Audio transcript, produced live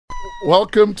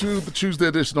Welcome to the Tuesday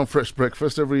edition of Fresh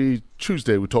Breakfast. Every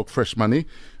Tuesday we talk fresh money,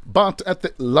 but at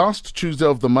the last Tuesday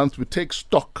of the month we take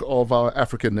stock of our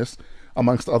Africanness,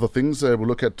 amongst other things. We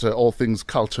look at all things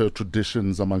culture,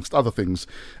 traditions, amongst other things,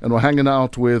 and we're hanging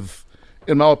out with,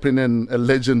 in my opinion, a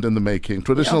legend in the making,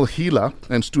 traditional healer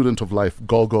and student of life,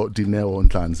 Gogo, Dineo,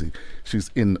 Ndlanzi. She's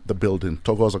in the building.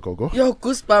 Togoza, Gogo. Yo,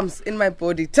 goosebumps in my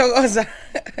body. Togoza,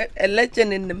 a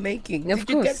legend in the making. Did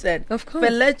you get that? Of course.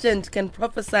 If a legend can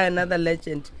prophesy another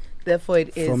legend, therefore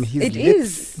it is. From his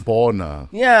lips. Borna.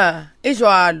 Yeah,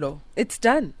 Ijwalo. It's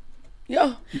done.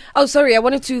 Yeah. Oh, sorry. I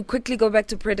wanted to quickly go back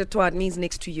to Predator. It means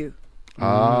next to you.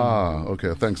 Ah,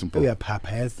 okay. Thanks, Mpo. Yeah,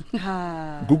 papas.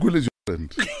 Google is your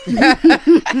friend.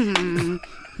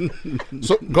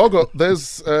 So, Gogo,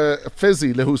 there's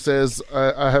Fezile who says,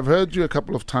 I have heard you a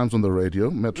couple of times on the radio,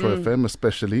 Metro FM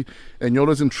especially, and you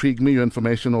always intrigue me. Your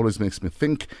information always makes me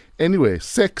think. Anyway,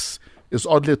 sex is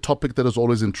oddly a topic that has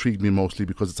always intrigued me, mostly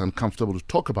because it's uncomfortable to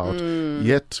talk about,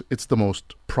 yet it's the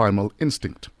most primal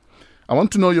instinct. I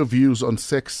want to know your views on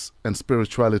sex and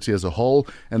spirituality as a whole,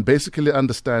 and basically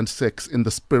understand sex in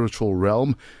the spiritual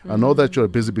realm. I know that you're a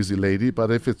busy lady, but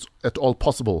if it's at all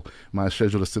possible, my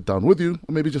schedule is sit down with you,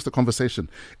 or maybe just a conversation.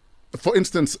 For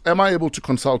instance, am I able to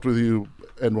consult with you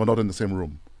and we're not in the same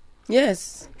room?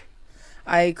 Yes.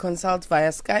 I consult via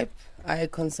Skype. I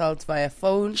consult via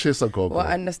phone. Chesa Gogo. Well,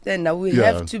 understand now we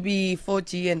have to be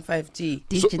 4G and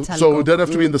 5G. So we don't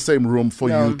have to be in the same room for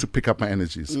you to pick up my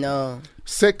energies. No.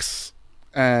 Sex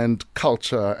and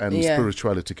culture and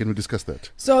spirituality. Can we discuss that?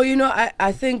 So,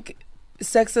 I think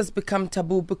sex has become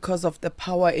taboo because of the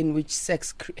power in which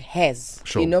sex has.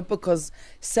 Sure. Because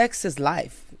sex is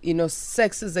life.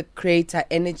 Sex is a creator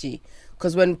energy.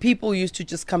 Because when people used to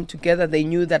just come together, they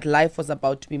knew that life was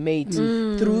about to be made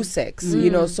through sex,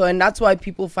 So, and that's why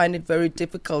people find it very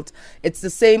difficult. It's the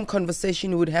same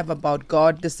conversation you would have about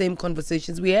God, the same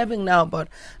conversations we're having now about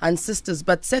ancestors.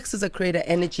 But sex is a creator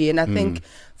energy. And I think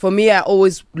for me, I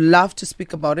always love to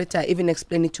speak about it. I even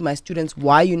explain it to my students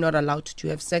why you're not allowed to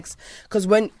have sex. Because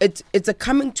when it's a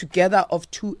coming together of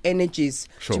two energies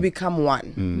to become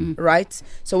one, right?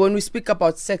 So when we speak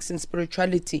about sex and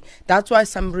spirituality, that's why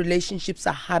some relationships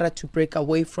are harder to break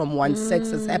away from once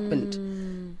sex has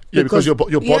happened. Yeah, because your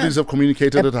bodies have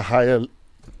communicated at a higher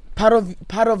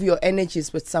part of your energy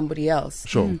is with somebody else.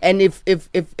 Sure. And if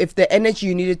the energy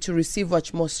you needed to receive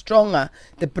was more stronger,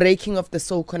 the breaking of the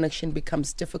soul connection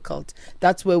becomes difficult.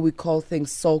 That's where we call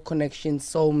things soul connections,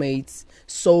 soulmates,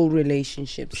 soul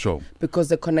relationships. Sure. Because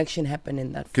the connection happened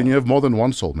in that form. Can you have more than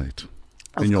one soulmate,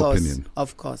 in your opinion?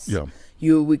 Of course. Yeah.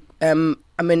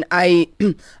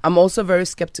 I'm also very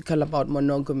skeptical about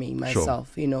monogamy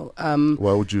myself.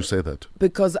 Why would you say that?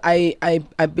 Because I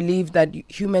believe that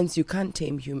humans, you can't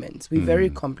tame humans. We're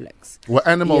very complex. We're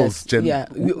animals, Jen. Yeah,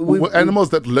 we're animals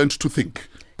that learned to think,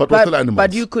 but we're still animals.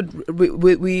 But you could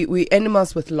we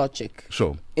animals with logic.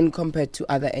 Sure. In compared to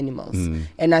other animals.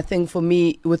 And I think for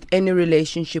me, with any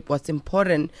relationship, what's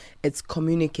important, it's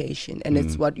communication, and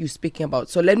it's what you're speaking about.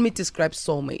 So let me describe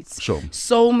soulmates. Sure.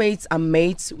 Soulmates are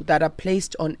mates that are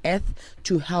placed on earth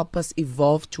to help us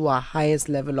evolve to our highest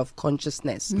level of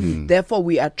consciousness. Therefore,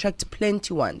 we attract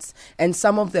plenty ones, and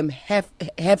some of them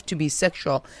have to be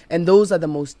sexual, and those are the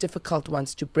most difficult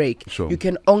ones to break. Sure. You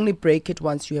can only break it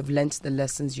once you have learnt the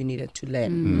lessons you needed to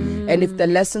learn. And if the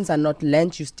lessons are not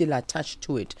learnt, you still attached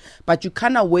to it. But you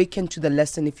can't awaken to the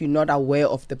lesson if you're not aware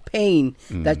of the pain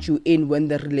that you're in when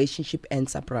the relationship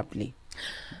ends abruptly.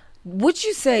 Would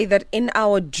you say that in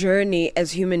our journey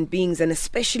as human beings, and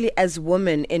especially as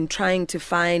women, in trying to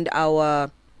find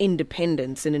our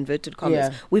independence, in inverted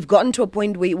commas, we've gotten to a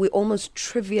point where we almost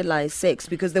trivialize sex?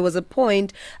 Because there was a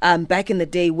point back in the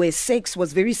day where sex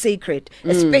was very sacred,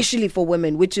 especially for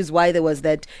women, which is why there was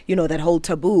that, that whole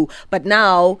taboo. But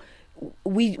now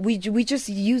we just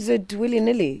use it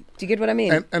willy-nilly. Do you get what I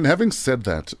mean? And having said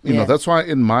that, that's why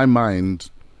in my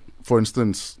mind, for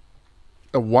instance,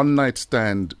 a one-night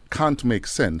stand can't make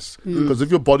sense, because if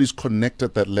your body's connected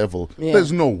at that level,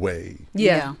 there's no way.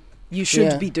 Yeah. You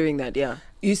should be doing that,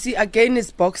 You see, again,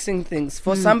 it's boxing things.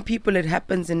 For some people, it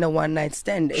happens in a one-night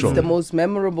stand. It's the most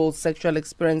memorable sexual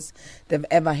experience they've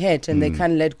ever had, and they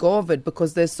can't let go of it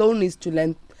because their soul needs to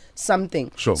learn something.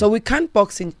 So we can't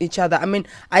box in each other.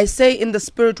 I say in the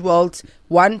spirit world,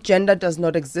 one, gender does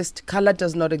not exist, color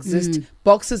does not exist,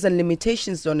 boxes and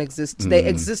limitations don't exist. They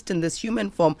exist in this human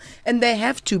form, and they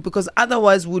have to, because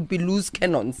otherwise we'd be loose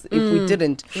cannons if we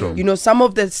didn't. Some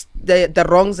of the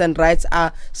wrongs and rights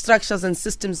are structures and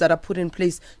systems that are put in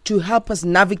place to help us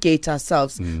navigate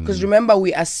ourselves. Because remember,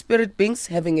 we are spirit beings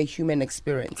having a human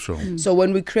experience. So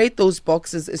when we create those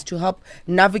boxes, is to help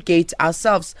navigate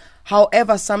ourselves.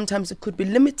 However, sometimes it could be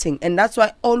limiting, and that's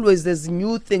why always there's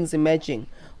new things emerging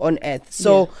on earth.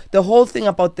 So the whole thing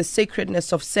about the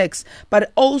sacredness of sex,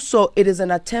 but also it is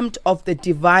an attempt of the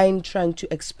divine trying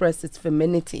to express its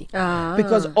femininity.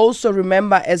 Because also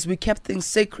remember, as we kept things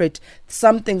sacred,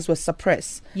 some things were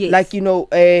suppressed. Like,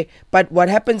 but what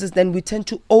happens is then we tend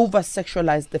to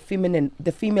over-sexualize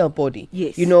the female body.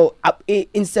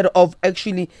 Instead of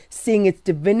actually seeing its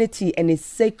divinity and its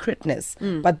sacredness,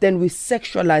 but then we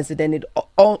sexualize it, and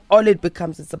all it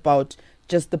becomes is about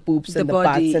just the boobs and the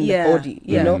butts and the body,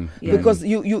 because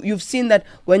you've seen that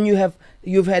when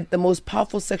you've had the most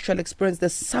powerful sexual experience,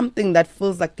 there's something that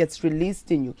feels like gets released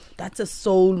in you. That's a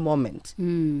soul moment.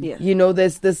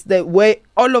 There's the way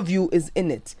all of you is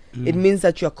in it. It means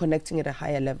that you're connecting at a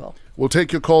higher level. We'll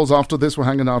take your calls after this. We're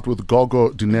hanging out with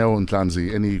Gogo, Dineo and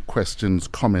Ndlanzi. Any questions,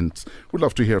 comments? We'd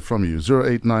love to hear from you.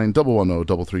 089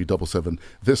 110 3377.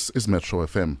 This is Metro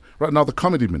FM. Right now, the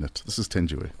Comedy Minute. This is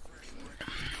Tenjiwe.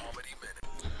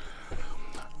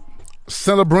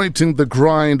 Celebrating the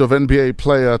grind of NBA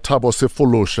player Thabo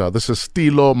Sefolosha. This is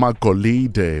Stilo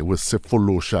Magolide with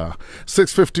Sefolosha.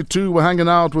 6:52, we're hanging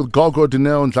out with Gogo,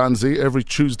 Dineo and Ndlanzi every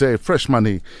Tuesday. Fresh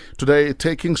Money. Today,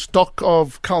 taking stock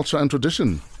of culture and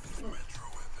tradition.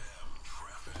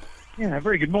 Yeah,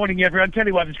 very good morning, everyone. Tell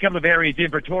you what, there's a couple of areas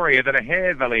in Pretoria that are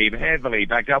heavily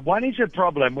backed up. One is a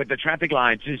problem with the traffic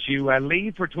lights as you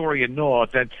leave Pretoria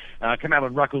North and come out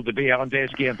on Ruckle to be on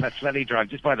Deski and Patslelly Drive,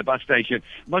 just by the bus station.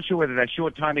 I'm not sure whether that's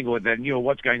short timing or they knew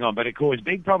what's going on, but it caused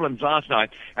big problems last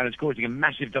night, and it's causing a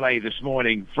massive delay this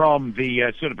morning from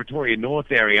the sort of Pretoria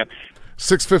North area.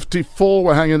 6:54,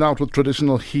 we're hanging out with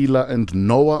traditional healer and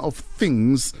knower of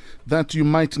things that you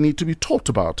might need to be taught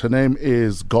about. Her name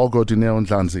is Gogo, Dineo and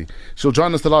Ndlanzi. She'll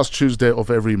join us the last Tuesday of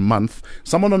every month.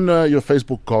 Someone on your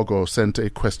Facebook, Gogo, sent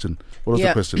a question. What was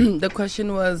the question? The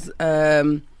question was,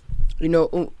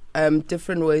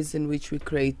 different ways in which we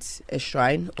create a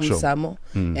shrine, umsamo,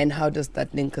 and how does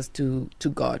that link us to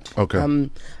God? Okay.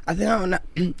 I think I want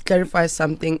to clarify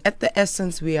something. At the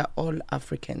essence, we are all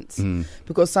Africans,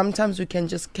 because sometimes we can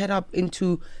just get up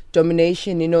into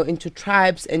domination, into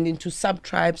tribes and into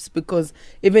sub-tribes, because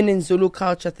even in Zulu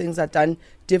culture, things are done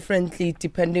differently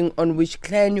depending on which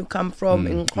clan you come from.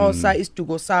 In Xhosa, is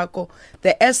Tugosako.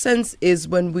 The essence is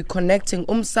when we're connecting,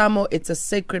 umsamo, it's a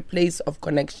sacred place of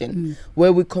connection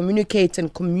where we communicate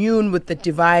and commune with the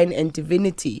divine and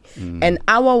divinity. And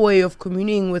our way of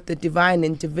communing with the divine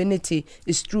and divinity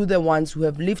is through the ones who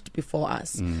have lived before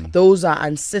us. Those are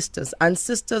ancestors.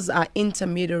 Ancestors are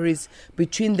intermediaries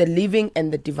between the living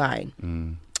and the divine.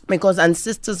 Because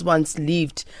ancestors once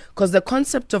lived, because the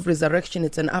concept of resurrection,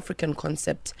 it's an African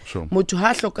concept. Motho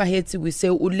ha hlokahetse, we say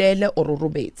ulele or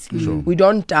urubetse. We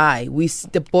don't die.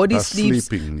 The body sleeps,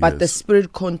 sleeping, but the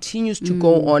spirit continues to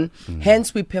go on.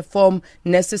 Hence, we perform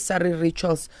necessary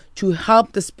rituals to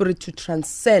help the spirit to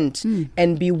transcend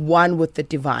and be one with the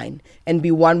divine and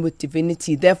be one with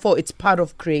divinity. Therefore, it's part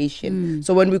of creation.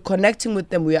 So when we're connecting with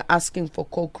them, we are asking for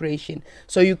co-creation.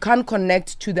 So you can't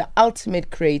connect to the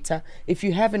ultimate creator if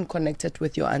you haven't connected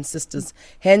with your ancestors.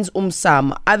 Hence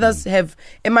umsamo. Others have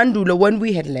emandulo. When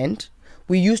we had land,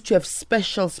 we used to have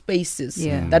special spaces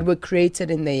that were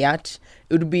created in the yard.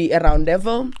 It would be around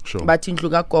level, but in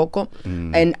Gogo,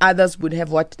 and others would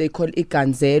have what they call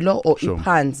ikanzelo or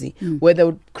ipanzi, where they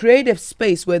would create a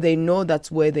space where they know that's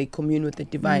where they commune with the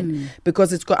divine.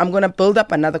 Because I'm going to build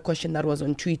up another question that was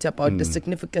on Twitter about the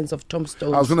significance of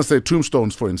tombstones. I was going to say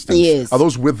tombstones, for instance. Yes. Are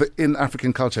those in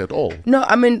African culture at all? No,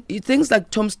 I mean, things like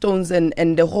tombstones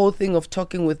and the whole thing of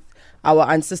talking with our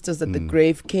ancestors at the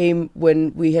grave came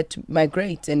when we had to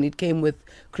migrate, and it came with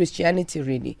Christianity,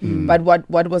 really. But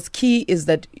what was key is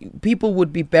that people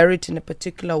would be buried in a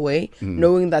particular way,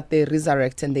 knowing that they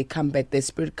resurrect and they come back, their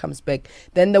spirit comes back.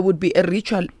 Then there would be a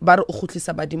ritual,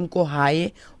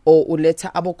 or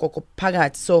uleta abokoko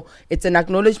pagat. So it's an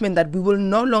acknowledgement that we will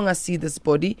no longer see this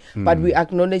body, but we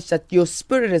acknowledge that your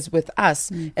spirit is with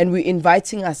us, and we're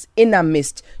inviting us in our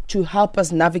midst to help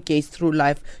us navigate through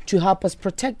life, to help us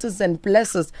protect us and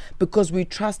bless us, because we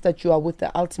trust that you are with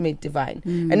the ultimate divine.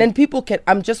 And then people can,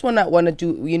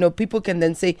 people can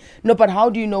then say, no, but how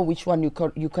do you know which one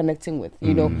you're connecting with?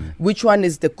 Which one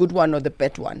is the good one or the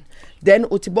bad one? Then the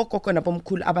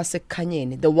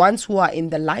ones who are in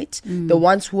the light, the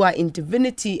ones who are in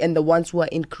divinity, and the ones who are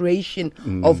in creation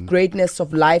of greatness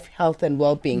of life, health and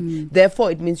well-being.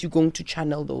 Therefore, it means you're going to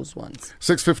channel those ones.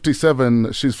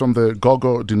 6:57, she's from the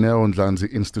Gogo, Dineo and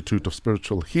Ndlanzi Institute of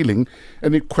Spiritual Healing.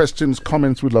 Any questions,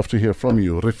 comments, we'd love to hear from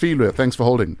you. Refilwe, thanks for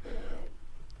holding.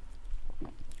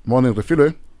 Morning,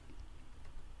 Refilwe.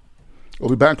 We'll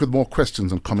be back with more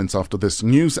questions and comments after this.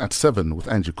 News at 7 with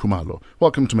Angie Kumalo.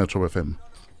 Welcome to Metro FM.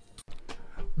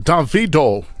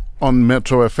 Davido on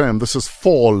Metro FM. This is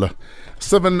Fall.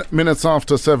 7 minutes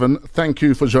after 7. Thank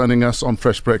you for joining us on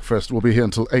Fresh Breakfast. We'll be here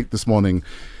until 8 this morning.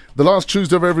 The last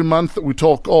Tuesday of every month, we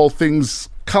talk all things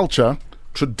culture,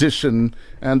 tradition,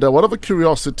 and whatever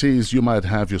curiosities you might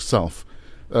have yourself.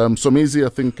 Somizi, I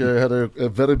think, had a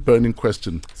very burning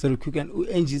question. So quick, and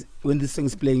Angie, when this song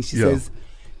is playing, she says,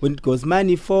 when it goes,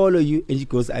 money follow you, and she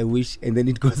goes, I wish, and then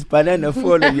it goes, banana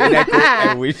follow you, and I go,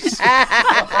 I wish.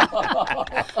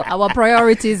 Our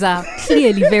priorities are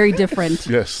clearly very different.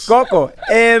 Yes. Gogo,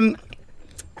 there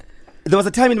was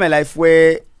a time in my life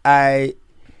where I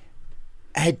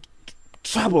had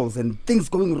troubles and things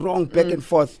going wrong back and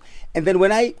forth. And then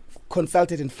when I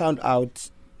consulted and found out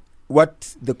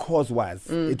what the cause was,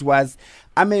 it was,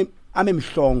 I'm a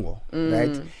mhlongo,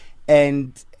 right?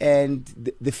 And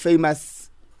the famous,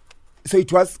 so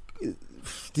it was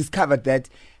discovered that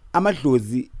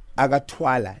amadlozi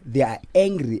agatwala, they are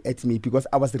angry at me because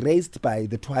I was raised by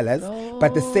the Twalas,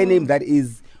 but the surname that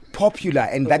is popular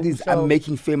and that is I'm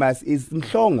making famous is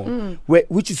Mhlongo,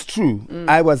 which is true.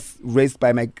 I was raised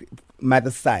by my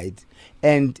mother's side,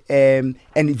 and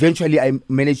eventually I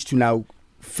managed to now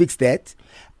fix that.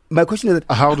 My question is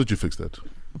that how did you fix that?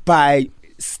 By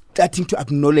starting to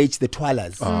acknowledge the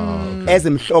Twalas as a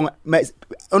Mhlongo.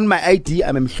 On my ID,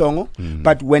 I'm a Mhlongo,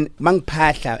 but when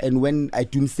Mangpahla and when I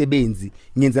do Msebenzi,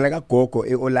 ngenzela ka Gogo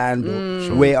e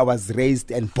Orlando, where I was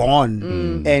raised and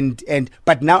born,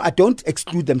 but now I don't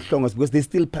exclude them Mhlongos because they're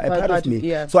still part of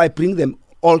me. So I bring them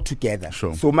all together.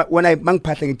 Sure. So when I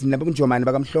Mangpahla ngithi nabunjomani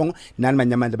baka Mhlongo, nani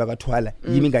manyamanda baka Twala,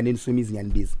 yimi ngane nsumizi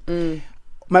ngiyanbiza.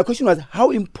 My question was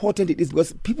how important it is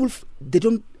because people they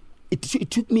don't.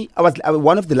 It took me. I was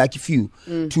one of the lucky few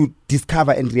to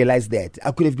discover and realize that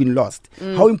I could have been lost.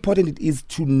 How important it is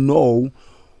to know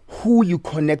who you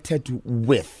connected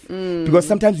with, because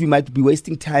sometimes we might be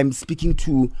wasting time speaking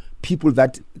to people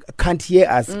that can't hear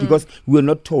us because we're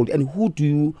not told. And who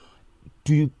do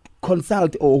you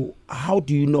consult, or how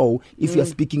do you know if you're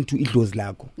speaking to Idlos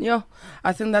Lago? Yeah,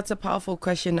 I think that's a powerful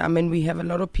question. I mean, we have a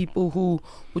lot of people who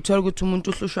tell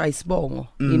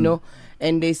you know,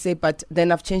 and they say, but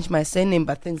then I've changed my surname,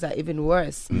 but things are even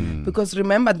worse. Because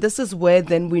remember, this is where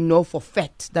then we know for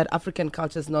fact that African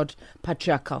culture is not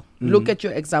patriarchal. Look at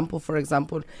your example, for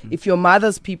example. If your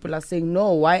mother's people are saying,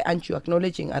 no, why aren't you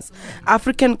acknowledging us?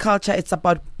 African culture, it's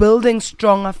about building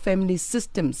stronger family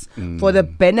systems for the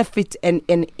benefit and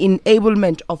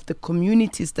enablement of the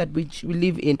communities that which we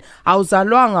live in.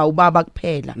 Awuzalwanga ubaba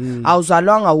kuphela,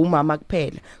 awuzalwanga umama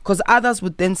kuphela. Because others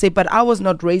would then say, but I was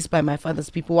not raised by my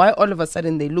father's people. Why all of a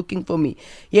sudden they're looking for me?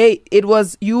 Yeah, it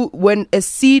was you. When a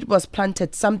seed was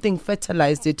planted, something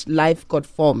fertilized it, life got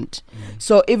formed.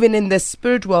 So even in the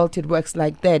spirit world, it works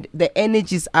like that. The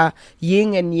energies are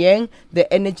yin and yang.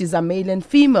 The energies are male and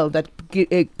female that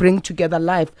bring together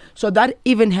life. So that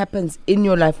even happens in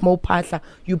your life. Mo Patla,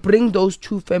 you bring those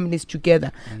two families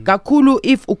together. Kakulu,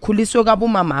 if ukuliso gabu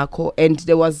mamako and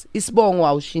there was isbongo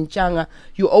au shinchanga,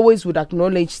 you always would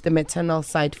acknowledge the maternal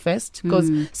side first, because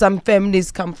some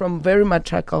families come from very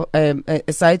matriarchal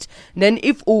side. Then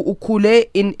if ukule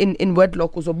in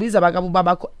wedlock, uzobiza bagabu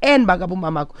babako and bagabu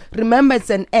mamako. Remember, it's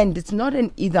an end. It's not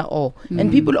an either or.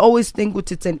 And people always think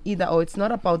it's an either or. It's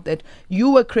not about that. You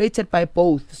were created by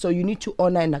both, so you need to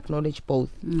honor and acknowledge both.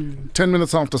 10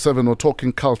 minutes after 7, we're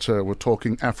talking culture, we're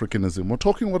talking Africanism, we're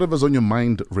talking whatever's on your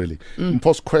mind, really.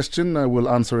 Post question, I will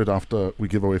answer it after we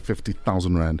give away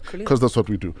 50,000 Rand, because that's what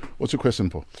we do. What's your question,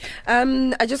 Paul?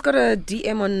 I just got a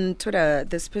DM on Twitter.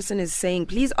 This person is saying,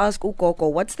 please ask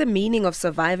Ukoko, what's the meaning of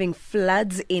surviving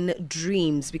floods in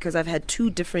dreams? Because I've had 2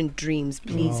 different dreams.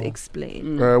 Please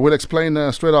explain. We'll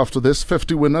explain straight after this.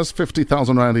 50 winners,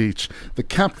 50,000 Rand each. The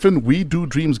Capfin We Do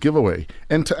Dreams giveaway.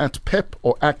 Enter at Pep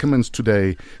or Ackermans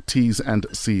today. T's and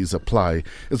C's apply.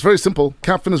 It's very simple.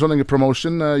 Capfin is running a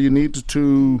promotion. You need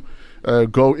to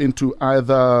go into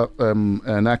either an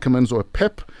Ackermans or a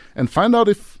Pep and find out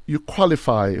if you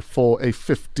qualify for a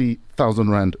 50,000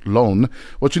 Rand loan.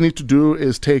 What you need to do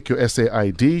is take your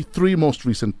SAID, 3 most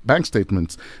recent bank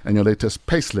statements, and your latest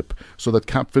payslip, so that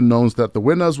Capfin knows that the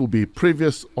winners will be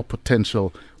previous or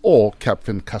potential or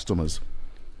Capfin customers.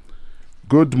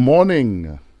 Good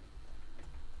morning.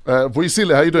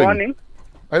 Vuisile, how are you doing? Morning.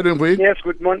 How are you doing, Vui? Yes,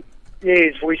 good morning.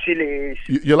 Yes, Vuisile.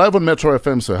 You're live on Metro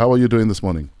FM, sir. How are you doing this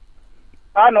morning?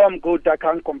 No, I'm good. I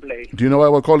can't complain. Do you know why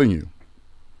we're calling you?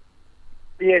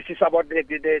 Yes, it's about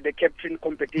the captain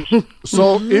competition.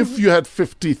 So, if you had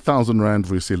 50,000 Rand,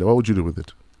 Vuisile, what would you do with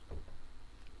it?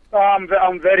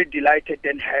 I'm very delighted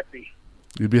and happy.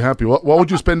 You'd be happy. What would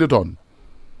you spend it on?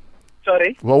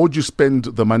 Sorry? What would you spend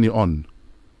the money on?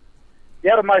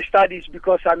 Yeah, my studies,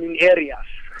 because I'm in areas.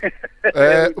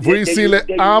 Vuisile,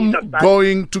 I'm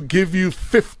going to give you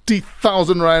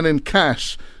 50,000 rand in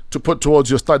cash to put towards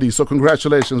your studies. So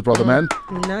congratulations, brother man.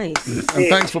 Nice. And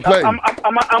thanks for playing.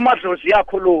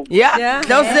 Yeah.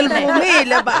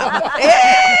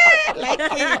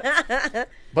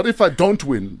 But if I don't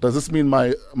win, does this mean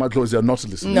my clothes are not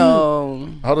listening? No.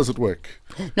 How does it work?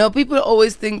 No, people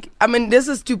always think, I mean, this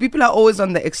is true. People are always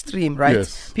on the extreme, right?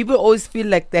 Yes. People always feel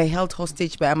like they're held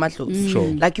hostage by amatlos. Sure.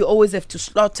 Like you always have to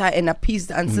slaughter and appease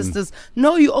the ancestors.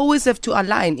 No, you always have to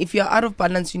align. If you're out of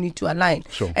balance, you need to align.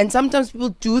 Sure. And sometimes people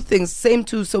do things, same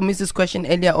to so Mrs. question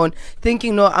earlier on,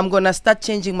 thinking, no, I'm going to start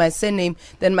changing my surname,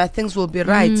 then my things will be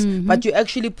right. But you're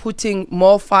actually putting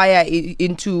more fire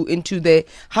into the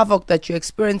havoc that you're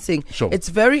experiencing. Sure. It's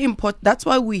very important. That's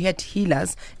why we had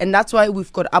healers, and that's why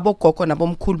we've got Abo Koko and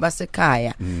Abo Mkhulu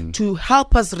Basekaya to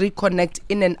help us reconnect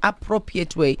in an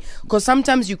appropriate way. Because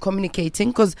sometimes you're communicating,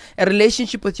 because a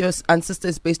relationship with your ancestor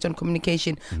is based on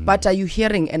communication. But are you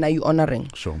hearing and are you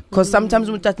honoring? Sure. Because sometimes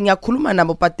but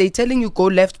they're telling you go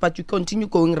left, but you continue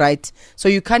going right. So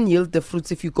you can't yield the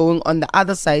fruits if you're going on the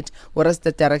other side, whereas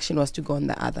the direction was to go on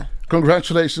the other.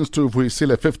 Congratulations to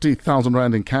Vuisile, 50,000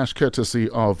 rand in cash, courtesy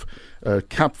of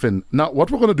Capfin. Now, what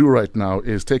we're going to do right now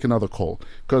is take another call,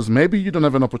 because maybe you don't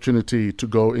have an opportunity to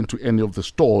go into any of the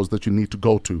stores that you need to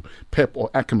go to, Pep or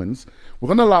Ackermans. We're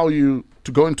going to allow you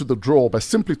to go into the draw by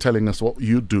simply telling us what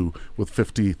you do with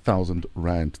 50,000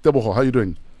 rand. Teboho, how are you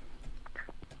doing?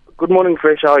 Good morning,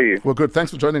 Fresh. How are you? Well, good.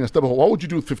 Thanks for joining us. Teboho, what would you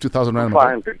do with 50,000 rand?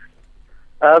 Fine.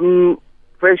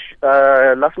 Fresh,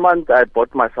 last month I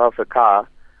bought myself a car,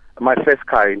 my first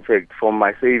car, in fact, from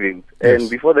my savings. Yes. And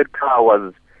before that car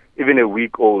was even a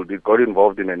week old, it got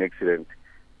involved in an accident.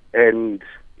 And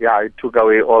yeah, it took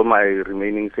away all my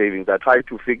remaining savings. I tried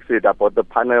to fix it, I bought the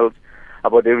panels, I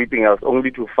bought everything else,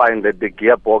 only to find that the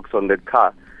gearbox on that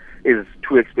car is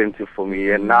too expensive for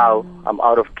me. And now I'm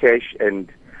out of cash,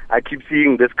 and I keep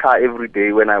seeing this car every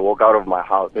day when I walk out of my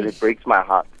house, and it breaks my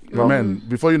heart. You know? Man,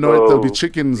 before you know it, there'll be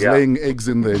chickens laying eggs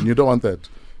in there, and you don't want that.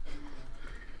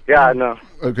 Yeah, no.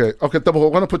 Okay, Teboho, we're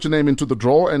going to put your name into the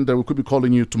draw, and we could be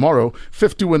calling you tomorrow.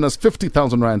 50 winners,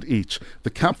 50,000 rand each.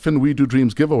 The Capfin We Do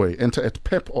Dreams giveaway. Enter at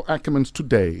Pep or Ackermans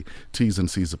today. T's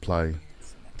and C's apply.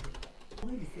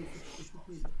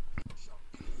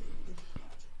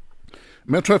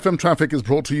 Metro FM traffic is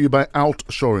brought to you by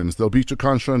Outsurance. They'll beat your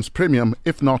car insurance premium.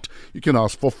 If not, you can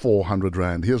ask for 400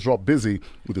 rand. Here's Rob Busy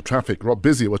with the traffic. Rob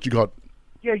Busy, what you got?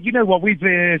 Yeah, you know what, we've,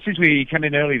 since we came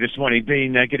in early this morning,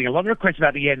 been getting a lot of requests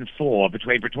about the N4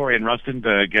 between Pretoria and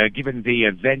Rustenburg, given the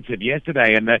events of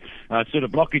yesterday and the sort of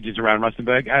blockages around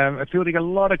Rustenburg. Fielding a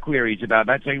lot of queries about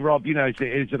that, saying, Rob, you know, is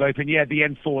it open? Yeah, the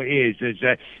N4 is.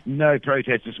 There's no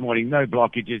protests this morning, no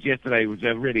blockages. Yesterday was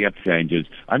really up changes.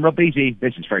 I'm Rob Beasy.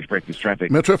 This is Fresh Breakfast Traffic.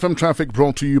 Metro FM traffic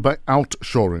brought to you by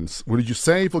Outsurance. Will you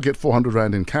save or get 400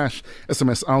 rand in cash?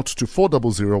 SMS out to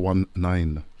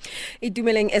 40019.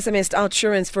 Itumeleng SMS'd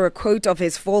Outsurance for a quote of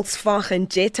his Volkswagen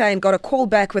Jetta and got a call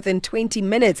back within 20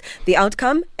 minutes. The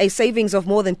outcome? A savings of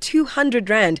more than 200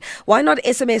 rand. Why not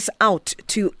SMS out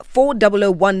to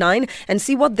 40019 and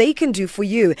see what they can do for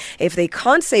you? If they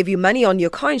can't save you money on your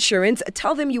car insurance,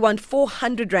 tell them you want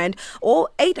 400 rand or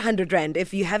 800 rand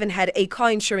if you haven't had a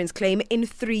car insurance claim in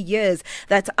 3 years.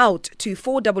 That's out to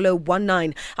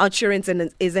 40019.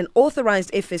 Outsurance is an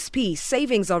authorized FSP.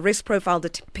 Savings are risk profile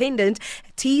dependent.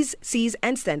 T's, C's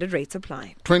and standard rates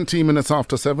apply. 20 minutes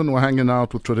after 7, we're hanging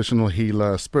out with traditional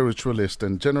healer, spiritualist,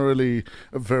 and generally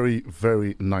a very,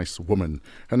 very nice woman.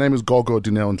 Her name is Gogo,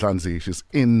 Dineo, Ndlanzi. She's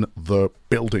in the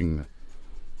building.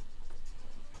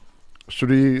 Should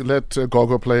we let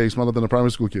Gogo play Smarter Than a Primary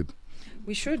School Kid?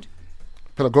 We should.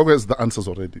 Pela, Gogo has the answers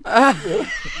already.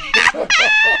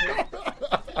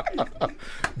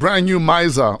 Brand new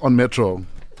Miser on Metro.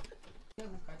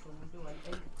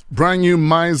 Brand new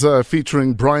Miser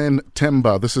featuring Brian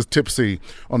Temba. This is Tipsy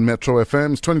on Metro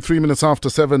FM. It's 23 minutes after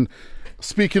 7.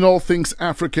 Speaking all things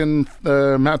African,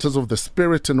 matters of the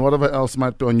spirit and whatever else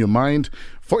might be on your mind.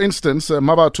 For instance,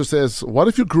 Mabatu says, what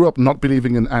if you grew up not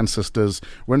believing in ancestors?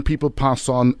 When people pass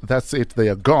on, that's it, they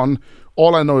are gone.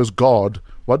 All I know is God.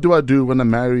 What do I do when I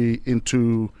marry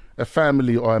into a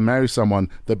family or I marry someone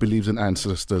that believes in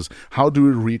ancestors? How do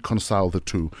we reconcile the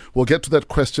two? We'll get to that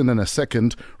question in a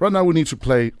second. Right now we need to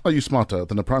play Are You Smarter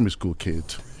Than a Primary School Kid?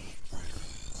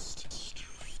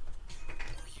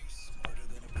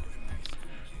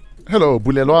 Hello,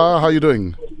 Bulelwa, how are you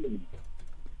doing?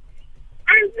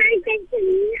 I'm very good to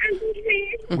you. I'm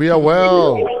good. We are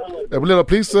well. Bulelwa,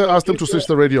 please ask them to switch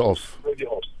the radio off.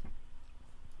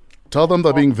 Tell them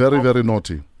they're being very, very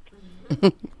naughty.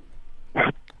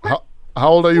 How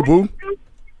old are you, Boo?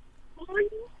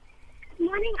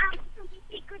 Morning, I'm so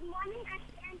good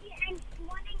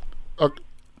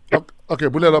Okay,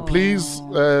 Bulela, please.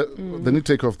 Then you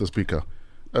take off the speaker.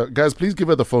 Guys, please give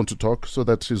her the phone to talk so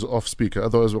that she's off speaker.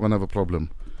 Otherwise, we're going to have a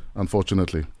problem,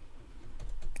 unfortunately.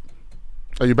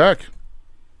 Are you back?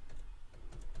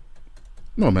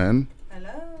 No, man.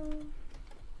 Hello.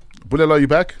 Bulela, are you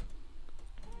back?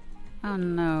 Oh,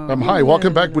 no. Hi,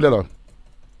 welcome back, Bulela.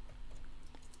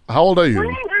 How old are you?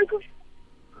 Morning,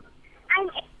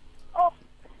 Uncle.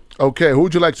 Okay, who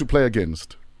would you like to play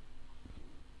against?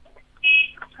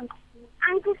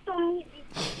 Uncle Tommy.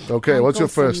 Okay, what's your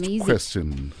Uncle first Somizi.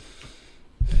 question?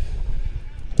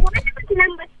 What was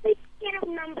number 6 instead of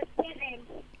number 7?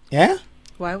 Yeah?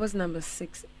 Why was number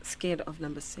 6 scared of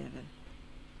number 7?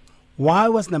 Why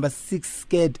was number 6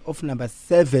 scared of number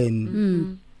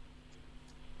 7?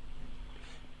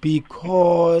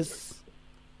 Because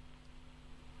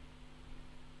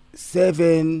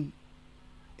 7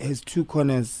 has 2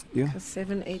 corners. Yeah? Because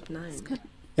 7, 8, 9.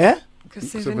 Yeah?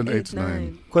 Because 7, 8,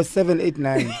 9. Because 7, 8,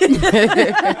 9. Yeah.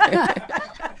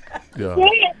 Yes,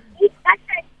 that's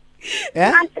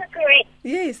Yeah? answer correct.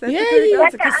 Yes, that's Yeah, the correct yeah.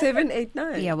 answer. Because 7, 8,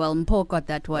 9. Yeah, well, Mpo got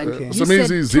that one. Okay. You So said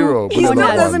means two- 0. He Bulela still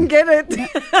one. doesn't get it.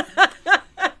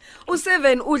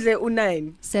 U7, udle,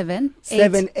 U9. 7,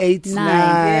 7, 8,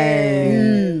 9.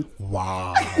 Mm.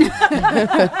 Wow.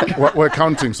 We're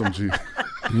counting some G.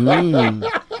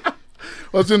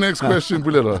 What's your next question,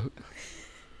 Bulela?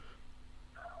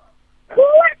 Who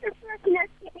was the first nurse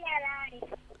to be alive?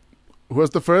 Who was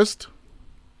the first?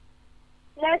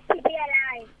 Nurse to be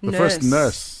alive. The first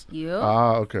nurse. Yeah.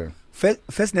 Ah, okay.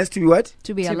 First next to be what?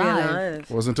 To be To be alive.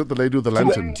 alive. Wasn't it the lady with the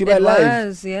lantern? To be It alive.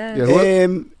 was, yeah. Yeah,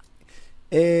 who-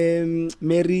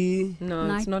 Mary.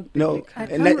 No, it's not No. biblical. I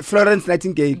can't- Florence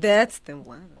Nightingale. That's the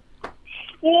one.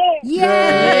 Yes.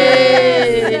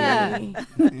 Yeah.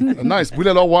 Nice.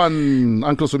 Bulela 1,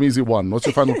 Uncle Somizi 1. What's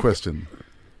your final question?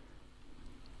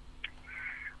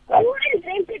 Who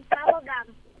invented bubblegum?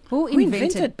 Who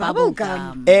invented bubble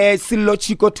gum? Silo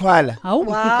Chico Twala. Oh,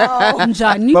 Wow.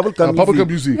 Njani? Bubblegum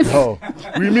music. Oh.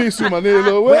 We miss you,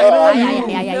 Manilo. Where are you?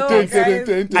 No, Dun, guys, dun,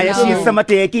 dun, dun, Ayashi dun.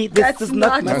 Samateki. This That's is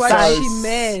not not my what size. she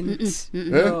meant. Eh?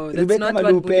 No, that's Rebecca not what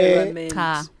Malupe. Bulela meant.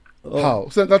 Cha. How?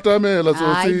 Sengatamela Hayi,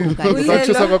 Tsotsi. Buka.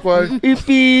 Satshisa kakwai.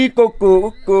 Ipi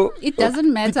Coco. It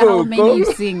doesn't matter how many you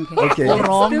sing. Okay. You're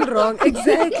wrong. Still wrong.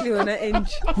 Exactly, Wena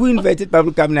Ange. Who invented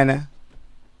bubblegum, Nana?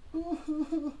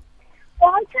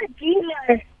 Walter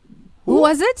Deemer. Who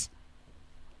was it?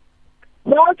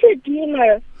 Walter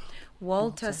Deemer.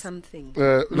 Walter something.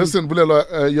 Listen, Bulela,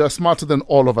 you're smarter than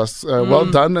all of us. Well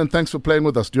done, and thanks for playing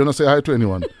with us. Do you want to say hi to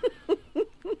anyone?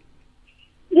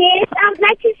 Yes, I would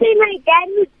like to say my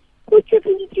dad who took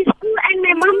me to school, and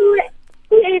my mom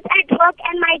who is at work,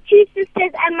 and my 2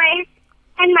 sisters, and my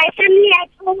family at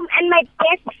home, and my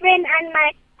best friend,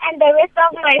 and the rest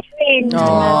of my friends.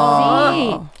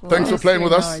 See. Thanks for playing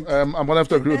with us. I'm going to have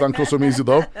to agree with Uncle Somizi,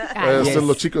 though.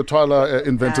 Still, Chico Twala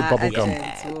invented bubblegum.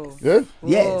 Yeah?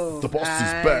 Yes. The boss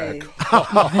is back.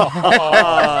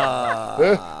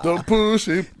 Don't push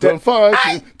him, don't fight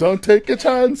him, don't take a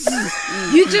chance.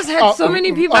 You just had so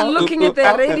many people looking at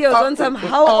their radios on some.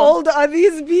 How old are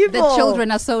these people? The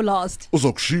children are so lost.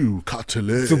 Uzokshu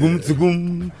katele.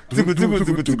 Zugum.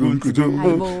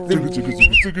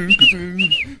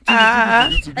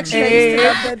 Actually, I used to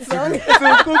love that song.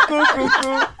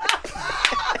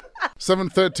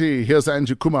 7:30. Here's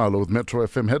Angie Kumalo with Metro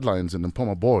FM headlines and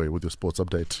Mpoma Boy with your sports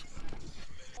update.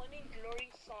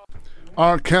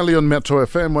 R. Kelly on Metro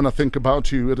FM. When I think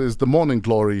about you, it is the morning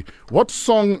glory. What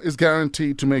song is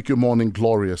guaranteed to make your morning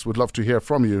glorious? We'd love to hear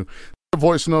from you. A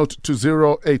voice note to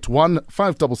 081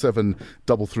 577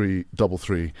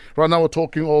 3333. Right now we're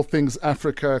talking all things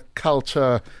Africa,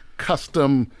 culture,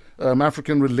 custom,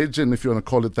 African religion, if you want to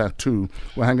call it that too.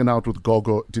 We're hanging out with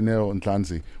Gogo, Dineo, and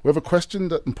Ndlanzi. We have a question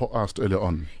that Mpo asked earlier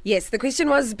on. Yes, the question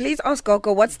was, please ask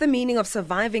Gogo, what's the meaning of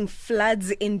surviving floods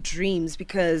in dreams?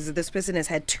 Because this person has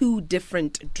had 2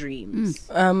 different dreams.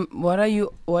 What are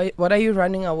you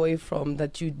running away from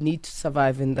that you need to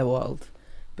survive in the world?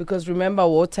 Because remember,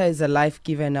 water is a life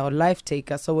giver and a life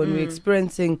taker. So when we're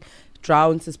experiencing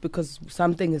droughts, it's because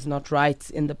something is not right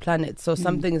in the planet. So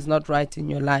something is not right in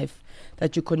your life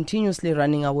that you're continuously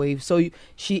running away. So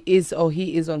she is or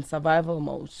he is on survival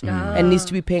mode and needs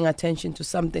to be paying attention to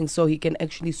something so he can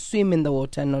actually swim in the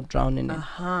water and not drown in it.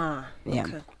 Aha. Yeah.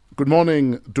 Okay. Good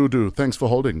morning, Dudu. Thanks for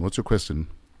holding. What's your question?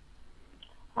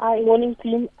 Hi, morning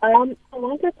team. I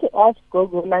wanted to ask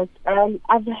Gogo, I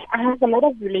have a lot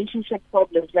of relationship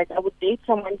problems. Like, I would date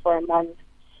someone for a month,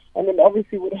 and then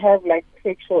obviously would have like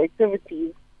sexual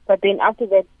activities, but then after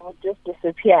that I would just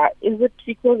disappear. Is it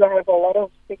because I have a lot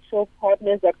of sexual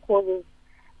partners that causes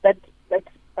that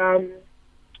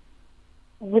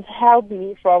withheld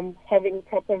me from having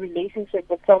proper relationship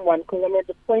with someone, because I'm at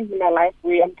the point in my life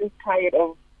where I'm just tired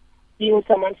of being with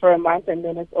someone for a month and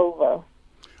then it's over.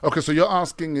 Okay, so you're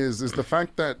asking is the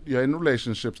fact that you're in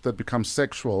relationships that become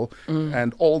sexual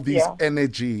and all these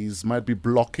energies might be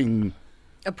blocking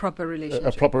a proper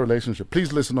relationship. A proper relationship.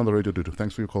 Please listen on the radio, Dudu.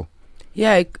 Thanks for your call.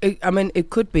 Yeah, I mean, it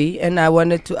could be. And I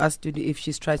wanted to ask Dudu if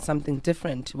she's tried something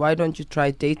different. Why don't you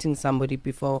try dating somebody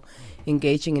before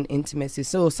engaging in intimacy?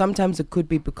 So sometimes it could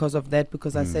be because of that,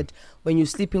 because I said when you're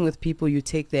sleeping with people, you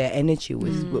take their energy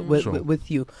with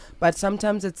you. But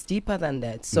sometimes it's deeper than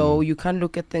that. So you can't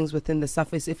look at things within the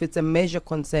surface. If it's a major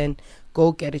concern,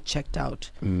 go get it checked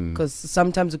out. Because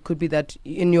sometimes it could be that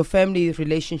in your family,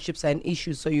 relationships are an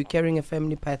issue. So you're carrying a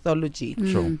family pathology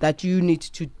that you need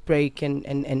to break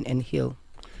and heal.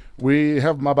 We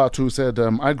have Mabat who said,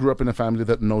 I grew up in a family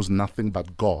that knows nothing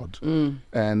but God.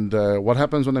 And what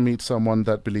happens when I meet someone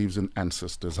that believes in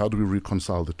ancestors? How do we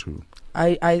reconcile the two?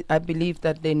 I believe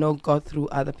that they know God through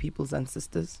other people's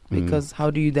ancestors, because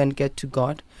how do you then get to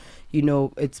God? You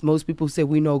know, it's most people say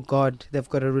we know God. They've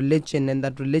got a religion, and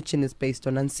that religion is based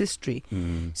on ancestry.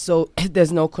 So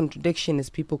there's no contradiction. It's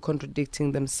people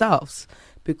contradicting themselves,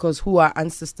 because who are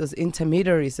ancestors?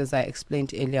 Intermediaries, as I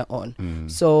explained earlier on.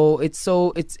 So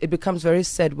it becomes very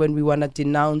sad when we want to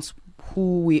denounce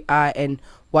who we are and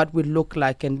what we look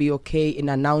like, and be okay in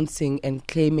announcing and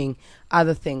claiming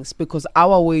other things, because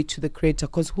our way to the Creator,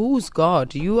 because who's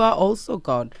God? You are also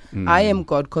God. I am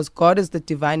God, because God is the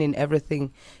divine in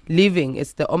everything living.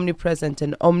 It's the omnipresent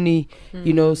and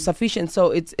sufficient.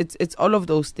 So it's all of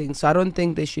those things. So I don't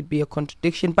think there should be a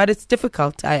contradiction, but it's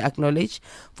difficult, I acknowledge,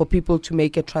 for people to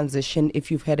make a transition if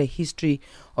you've had a history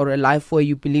or a life where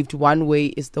you believed one way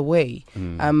is the way.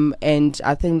 And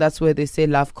I think that's where they say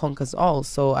love conquers all.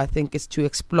 So I think it's to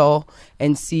explore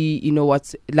and see,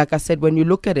 what's, like I said, when you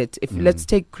look at it, if let's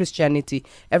take Christianity,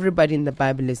 everybody in the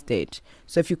Bible is dead.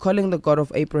 So if you're calling the God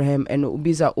of Abraham and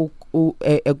ubiza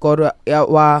a God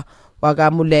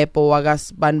Wagamulepo,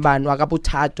 Wagasbanban,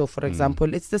 Wagabutato, for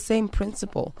example, it's the same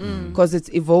principle, because it's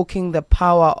evoking the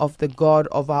power of the God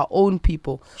of our own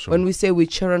people. When we say we're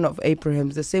children of Abraham,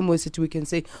 it's the same way that we can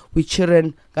say we're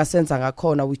children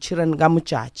Gasenzangakona, we're children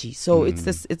Gamuchachi. So it's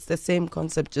the same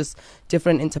concept, just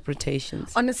different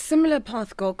interpretations. On a similar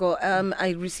path, Gogo,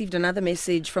 I received another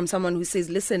message from someone who says,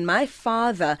 listen, my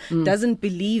father doesn't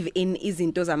believe in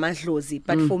izinto zamadlozi,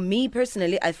 but for me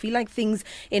personally, I feel like things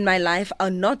in my life are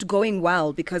not going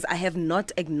well because I have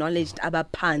not acknowledged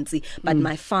abapanzi, but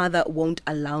my father won't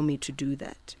allow me to do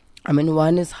that. I mean,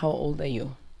 one is, how old are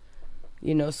you?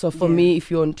 So for me, if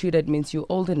you're on two, that means you're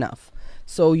old enough.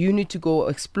 So you need to go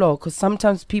explore, because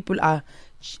sometimes people are,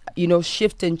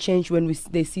 shift and change when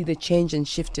they see the change and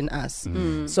shift in us.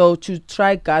 So to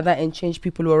try gather and change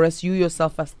people, whereas you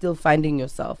yourself are still finding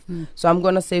yourself. So I'm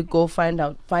going to say, go find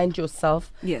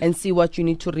yourself and see what you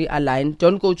need to realign.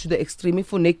 Don't go to the extreme.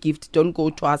 If you need gift, don't go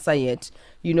to Asa yet.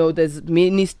 There's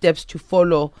many steps to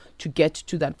follow to get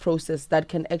to that process that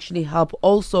can actually help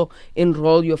also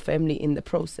enroll your family in the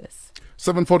process.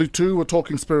 7:42, we're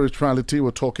talking spirituality, we're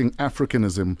talking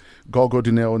Africanism. Gogo,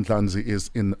 Dineo, and Ndlanzi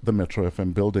is in the Metro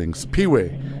FM buildings.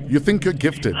 Piwe, you think you're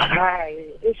gifted? Hi,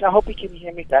 yes, I hope you can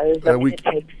hear me, guys. I'm in a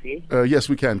taxi. Yes,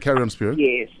 we can. Carry on, Spirit.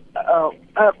 Yes.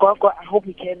 Gogo, I hope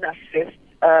you can assist.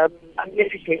 I'm in a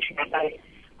situation that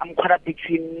I'm caught up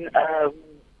between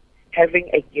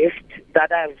having a gift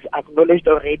that I've acknowledged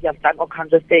already. I've done all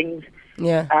kinds of things.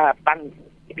 Yeah.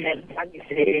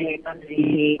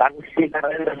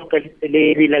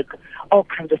 Like all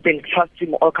kinds of things,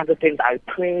 trusting all kinds of things. I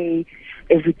pray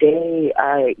every day,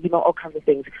 all kinds of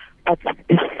things. But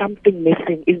there's something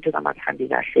missing into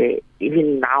the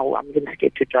even now, I'm even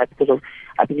scared to drive because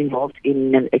I've been involved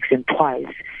in an accident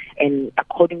twice. And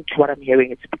according to what I'm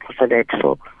hearing, it's because of that.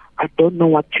 So I don't know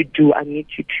what to do. I need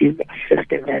you to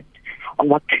assist in that, on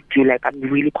what to do. Like, I'm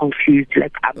really confused.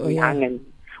 Like, I'm young and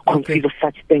confused of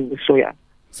such things. So, yeah.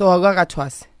 So, what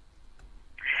twice?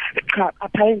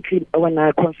 Apparently, when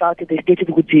I consulted, they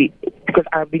stated because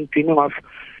I've been dreaming of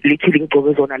literally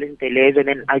Gogo's on and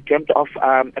then I dreamt of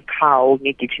a cow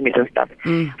naked and stuff.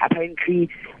 Apparently,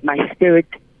 my spirit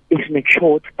is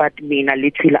matured, but me,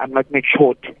 literally, I'm not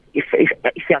matured. If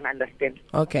you understand.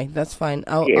 Okay, that's fine.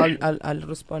 I'll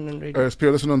respond on radio.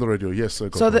 Spirit, listen on the radio. Yes, sir.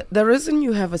 So the reason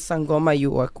you have a sangoma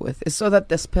you work with is so that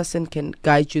this person can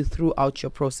guide you throughout your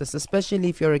process, especially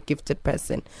if you're a gifted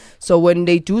person. So when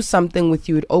they do something with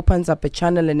you, it opens up a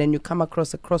channel, and then you come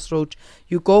across a crossroad.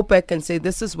 You go back and say,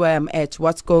 this is where I'm at.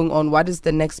 What's going on? What is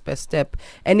the next best step?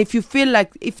 And if you feel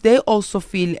like, if they also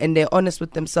feel and they're honest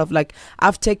with themselves, like,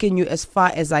 I've taken you as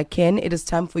far as I I can. It is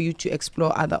time for you to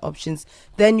explore other options.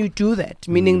 Then you do that,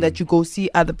 meaning that you go see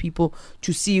other people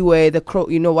to see where the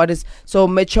what is. So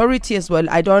maturity as well.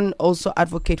 I don't also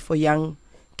advocate for young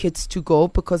kids to go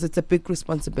because it's a big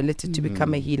responsibility to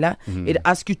become a healer. It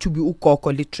asks you to be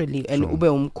ukoko literally and ube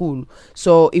umkhulu.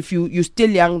 So if you're still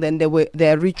young, then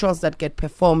there are rituals that get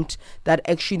performed that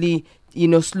actually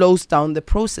slows down the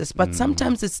process. But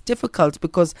sometimes it's difficult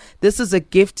because this is a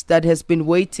gift that has been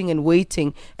waiting,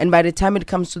 and by the time it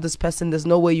comes to this person, there's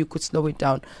no way you could slow it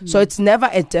down. So it's never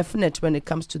a definite when it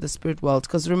comes to the spirit world,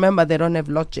 because remember, they don't have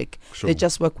logic. They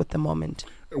just work with the moment.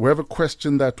 We have a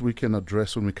question that we can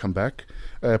address when we come back.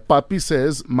 Papi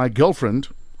says, my girlfriend,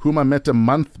 whom I met a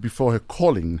month before her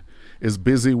calling, is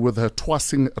busy with her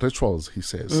twassing rituals, he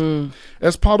says.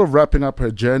 As part of wrapping up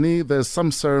her journey, there's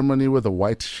some ceremony with a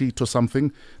white sheet or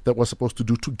something that we're supposed to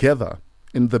do together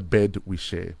in the bed we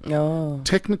share.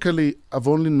 Technically, I've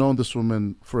only known this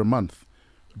woman for a month.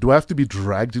 Do I have to be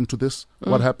dragged into this?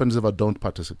 What happens if I don't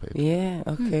participate? Yeah,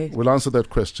 okay. We'll answer that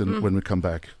question when we come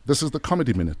back. This is the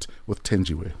Comedy Minute with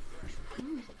Tenjiwe.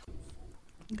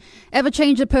 Ever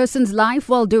change a person's life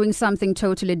while doing something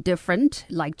totally different,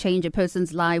 like change a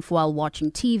person's life while watching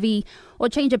TV or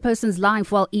change a person's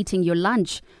life while eating your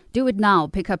lunch? Do it now.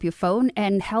 Pick up your phone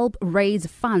and help raise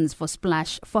funds for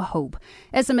Splash for Hope.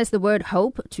 SMS the word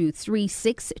HOPE to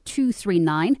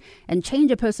 36239 and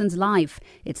change a person's life.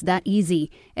 It's that easy.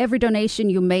 Every donation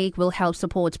you make will help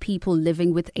support people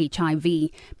living with HIV.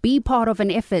 Be part of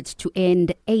an effort to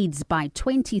end AIDS by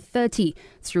 2030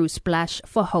 through Splash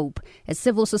for Hope, a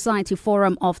civil society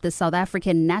forum of the South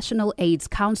African National AIDS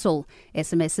Council.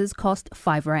 SMSs cost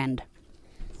 5 Rand.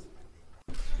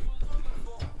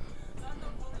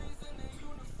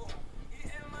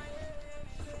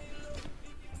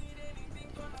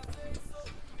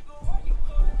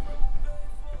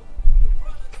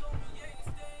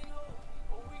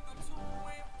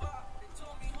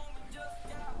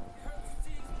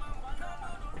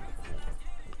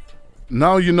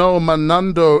 Now you know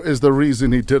Manando is the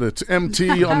reason he did it.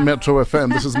 MT on Metro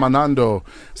FM. This is Manando.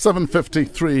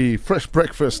 7:53. Fresh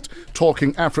breakfast.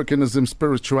 Talking Africanism,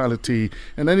 spirituality,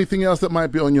 and anything else that might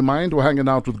be on your mind. We're hanging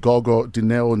out with Gogo,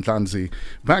 Dineo, and Ndlanzi.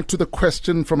 Back to the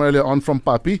question from earlier on from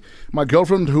Papi. My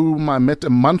girlfriend, whom I met a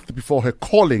month before her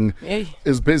calling,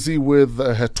 is busy with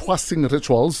her twassing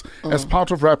rituals. As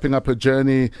part of wrapping up her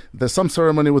journey, there's some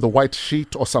ceremony with a white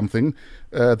sheet or something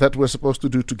that we're supposed to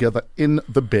do together in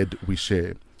the bed we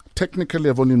share. Technically,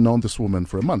 I've only known this woman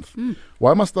for a month.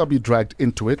 Why must I be dragged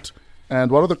into it?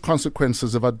 And what are the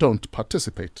consequences if I don't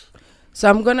participate? So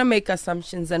I'm going to make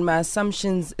assumptions, and my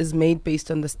assumptions is made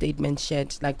based on the statement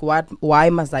shared. Like, why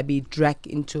must I be dragged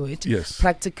into it? Yes.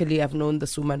 Practically, I've known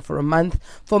this woman for a month.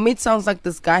 For me, it sounds like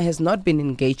this guy has not been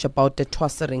engaged about the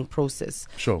twassering process.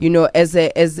 Sure. As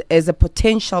a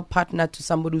potential partner to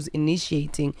somebody who's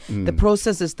initiating, the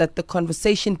process is that the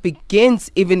conversation begins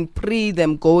even pre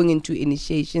them going into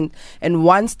initiation. And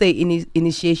once they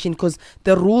initiation, because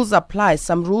the rules apply,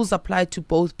 some rules apply to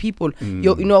both people.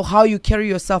 How you carry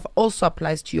yourself also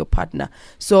applies to your partner.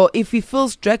 So if he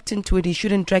feels dragged into it, he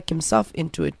shouldn't drag himself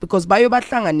into it, because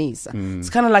it's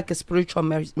kind of like a spiritual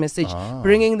message,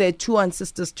 bringing their two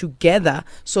ancestors together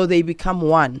so they become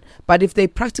one. But if they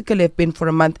practically have been for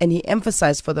a month and he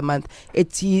emphasized for the month,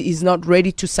 he is not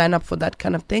ready to sign up for that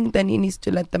kind of thing, then he needs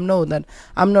to let them know that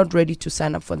I'm not ready to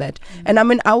sign up for that. And I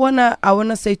mean, I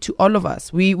wanna say to all of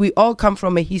us, we all come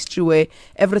from a history where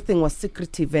everything was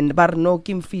secretive and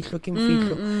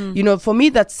for me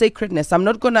that's sacredness. I'm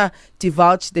not gonna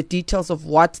divulge the details of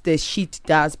what the sheet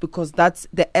does, because that's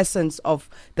the essence of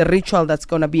the ritual that's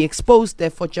gonna be exposed,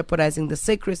 therefore jeopardizing the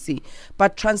secrecy.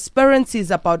 But transparency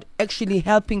is about actually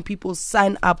helping people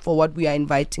sign up for what we are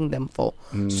inviting them for.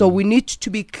 So we need to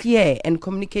be clear and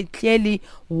communicate clearly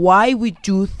why we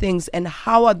do things and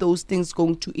how are those things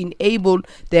going to enable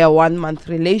their 1 month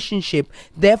relationship.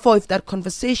 Therefore, if that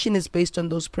conversation is based on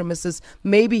those premises,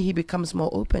 maybe he becomes more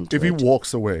open to it. If he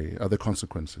walks away, are there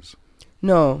consequences?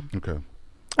 No. Okay.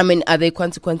 I mean, are there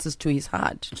consequences to his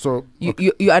heart? So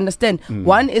you understand?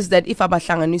 One is that if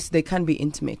abahlanganisi, they can't be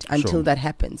intimate until that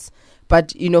happens.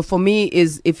 But for me,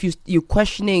 is if you're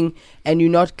questioning and you're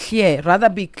not clear, rather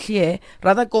be clear,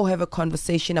 rather go have a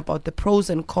conversation about the pros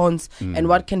and cons and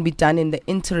what can be done in the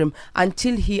interim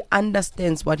until he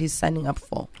understands what he's signing up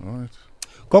for. All right.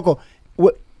 Gogo,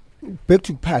 back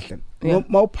to Pasha.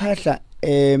 More Pasha,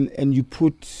 and you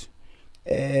put,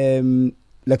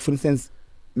 like for instance,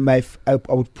 I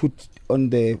would put on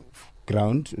the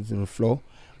ground, on the floor,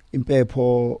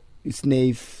 impepo,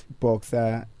 snave,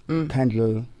 boxer,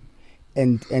 candle,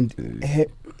 and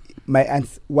my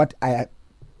answer, what I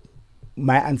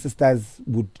my ancestors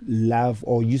would love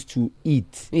or used to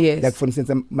eat. Yes. Like, for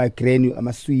instance, my granny, I'm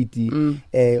a sweetie,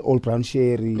 old brown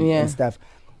sherry and stuff.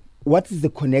 What is the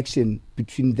connection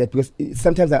between that? Because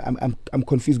sometimes I'm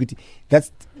confused with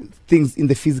that's things in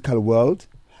the physical world.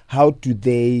 How do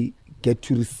they get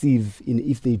to receive?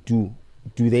 If they do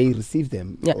they receive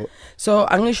them? Yeah. So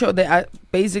I'm going to show there are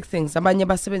basic things. Abanye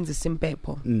basebenzisa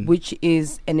impepho, which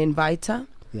is an inviter,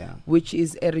 which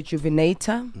is a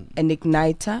rejuvenator, an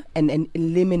igniter, and an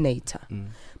eliminator.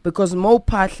 Because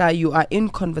Mopatla, you are in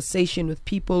conversation with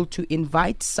people to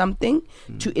invite something,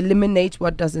 to eliminate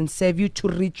what doesn't serve you, to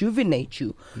rejuvenate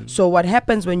you. So what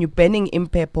happens when you're burning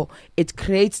impepo, it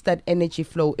creates that energy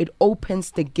flow. It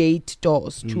opens the gate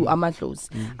doors to amatlos.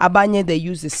 Abanye, they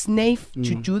use a snake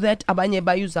to do that. Abanye,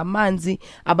 they use amanzi.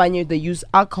 Abanye, they use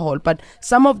alcohol. But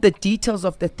some of the details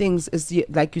of the things is,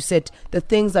 like you said, the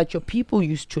things that your people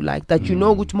used to like, that you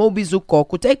know, gut mobizu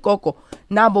koko, take koko,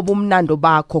 nabo bumnando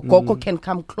bako, koko can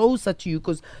come closer to you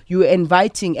because you're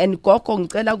inviting. And Gogo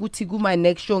ngicela ukuthi kuma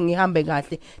next show ngihambe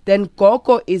kahle. Then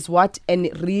Gogo is what an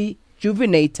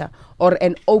rejuvenator or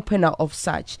an opener of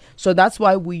such. So that's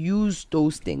why we use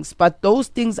those things. But those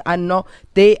things are not,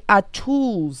 they are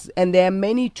tools, and there are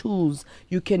many tools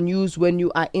you can use when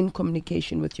you are in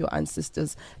communication with your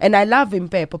ancestors. And I love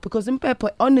impepo because impepo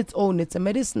on its own, it's a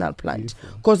medicinal plant.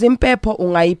 Because impepo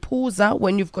ungayiphuza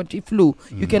when you've got the flu.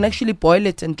 You can actually boil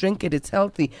it and drink it. It's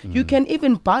healthy. You can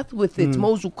even bath with it,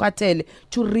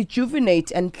 to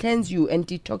rejuvenate and cleanse you and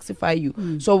detoxify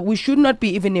you. So we should not be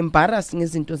even embarrassing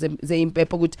into the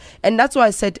impepo. And that's why I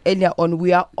said earlier on,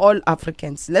 we are all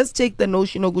Africans. Let's take the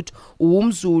notion of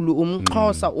Zulu,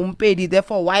 Xhosa, Pedi.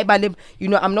 Therefore, why bale?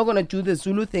 I'm not going to do the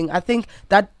Zulu thing. I think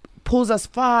that pulls us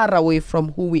far away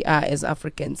from who we are as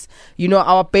Africans.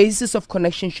 Our basis of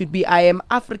connection should be I am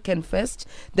African first,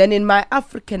 then in my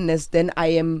Africanness, then I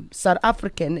am South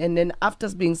African, and then after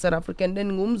being South African,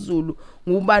 then Zulu,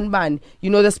 Ngubanban.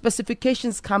 The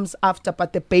specifications comes after,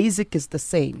 but the basic is the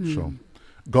same. Sure.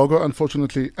 Gogo,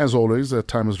 unfortunately, as always,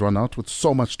 time has run out with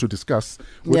so much to discuss.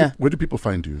 Where do people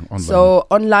find you online? So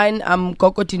online, I'm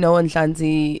Gogo Dineo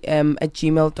Ndlanzi at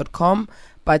gmail.com.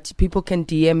 But people can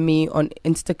DM me on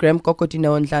Instagram, Gogo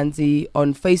Dineo Ndlanzi,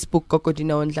 on Facebook, Gogo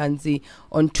Dineo Ndlanzi,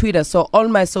 on Twitter. So all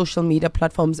my social media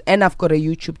platforms, and I've got a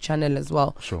YouTube channel as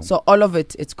well. Sure. So all of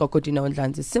it, it's Gogo Dineo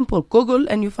Ndlanzi. Simple. Google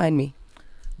and you find me.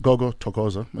 Gogo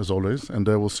Tokoza, as always, and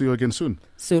we'll see you again soon.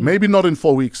 Maybe not in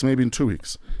 4 weeks, maybe in 2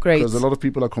 weeks. Great. Because a lot of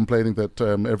people are complaining that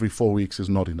every 4 weeks is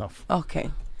not enough.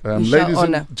 Okay. Ladies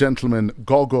and gentlemen,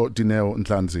 Gogo Dineo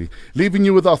Ndlanzi, leaving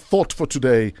you with our thought for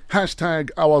today.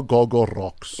 #OurGogo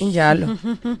Rocks. Injalo.